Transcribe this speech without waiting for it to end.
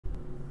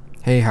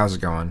Hey, how's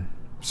it going?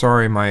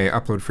 Sorry my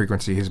upload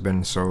frequency has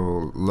been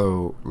so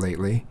low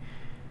lately.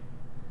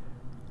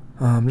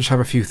 Just have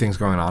a few things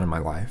going on in my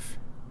life.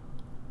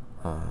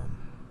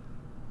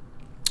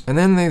 And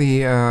then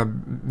the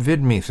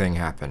Vidme thing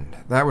happened.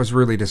 That was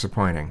really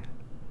disappointing.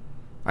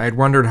 I had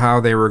wondered how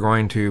they were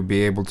going to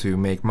be able to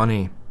make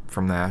money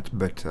from that,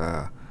 but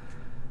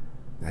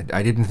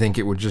I didn't think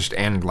it would just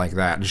end like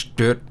that. Just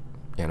do it,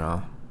 you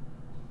know.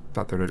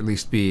 Thought there'd at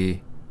least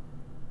be,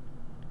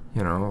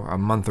 you know, a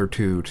month or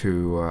two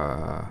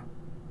to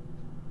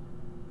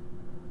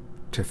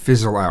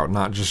fizzle out,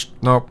 not just,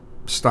 nope,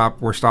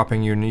 stop, we're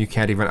stopping you, you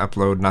can't even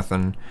upload,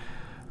 nothing.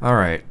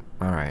 Alright.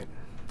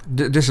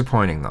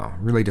 Disappointing, though.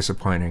 Really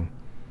disappointing.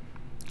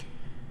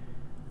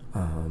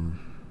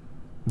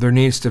 There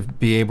needs to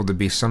be able to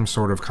be some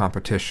sort of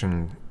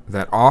competition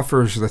that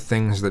offers the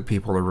things that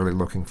people are really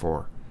looking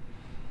for.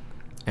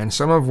 And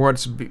some of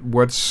what's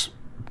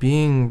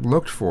being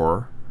looked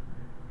for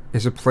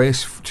is a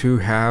place to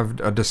have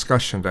a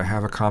discussion, to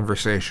have a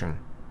conversation.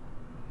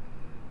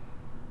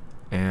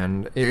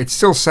 And it's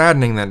still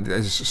saddening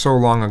that so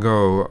long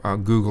ago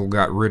Google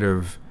got rid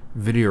of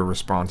video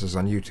responses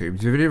on YouTube.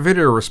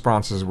 Video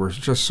responses were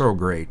just so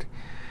great.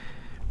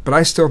 But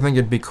I still think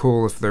it'd be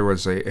cool if there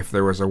was a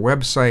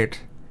website.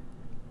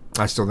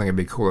 I still think it'd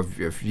be cool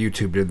if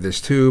YouTube did this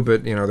too,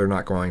 but you know they're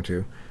not going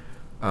to.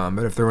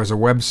 But if there was a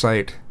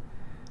website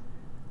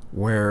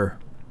where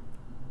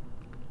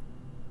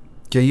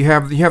you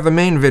have the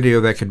main video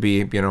that could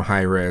be, you know,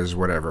 high res,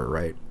 whatever,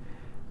 right?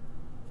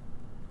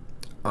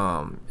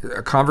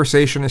 A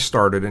conversation is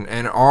started,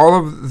 and all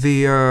of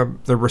the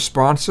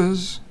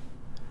responses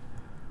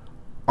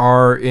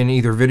are in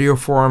either video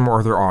form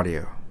or they're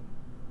audio,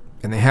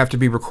 and they have to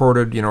be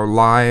recorded, you know,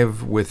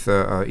 live with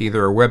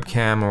either a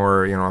webcam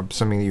or, you know,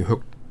 something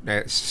you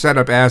set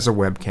up as a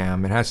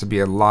webcam. It has to be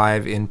a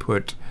live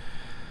input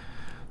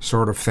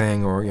sort of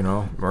thing, or you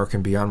know, or it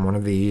can be on one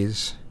of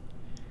these,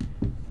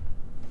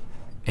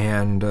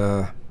 and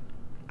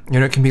you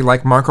know, it can be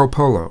like Marco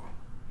Polo.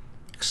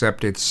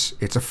 Except it's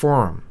a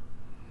forum.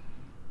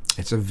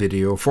 It's a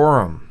video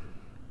forum.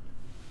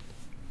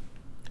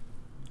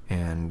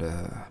 And,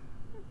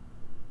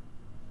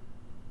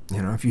 you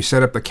know, if you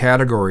set up the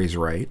categories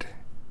right,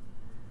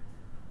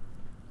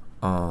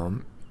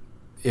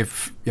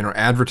 if, you know,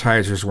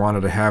 advertisers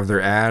wanted to have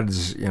their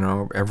ads, you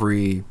know,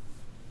 every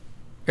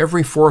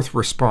fourth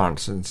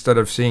response, instead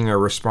of seeing a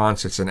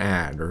response, it's an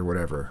ad or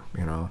whatever,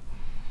 you know.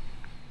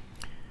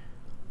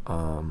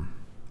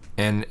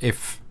 And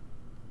if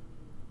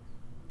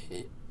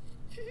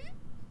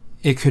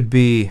it could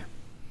be,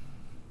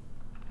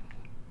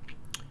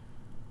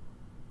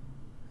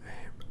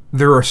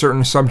 there are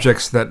certain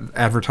subjects that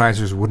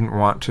advertisers wouldn't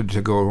want to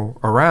go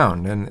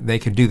around, and they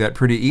could do that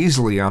pretty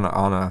easily on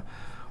a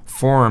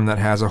forum that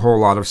has a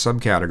whole lot of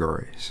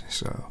subcategories.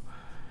 So,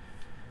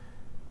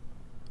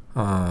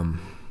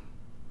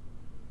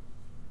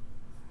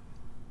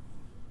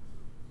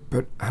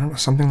 but I don't know,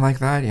 something like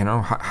that, you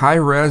know, high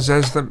res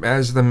as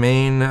the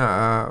main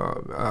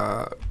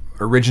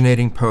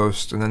originating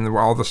post, and then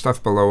all the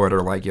stuff below it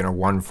are like, you know,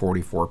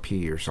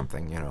 144p or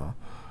something, you know.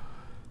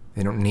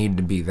 They don't need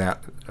to be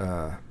that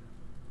that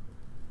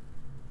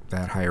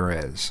high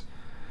res.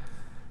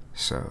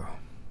 So,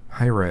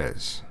 high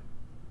res.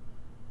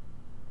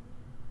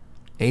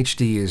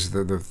 HD is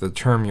the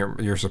term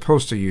you're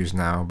supposed to use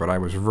now, but I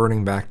was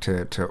reverting back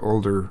to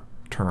older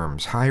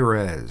terms. High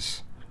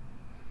res.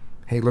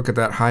 Hey, look at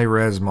that high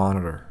res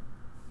monitor.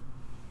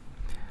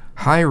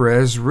 High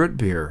res root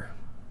beer.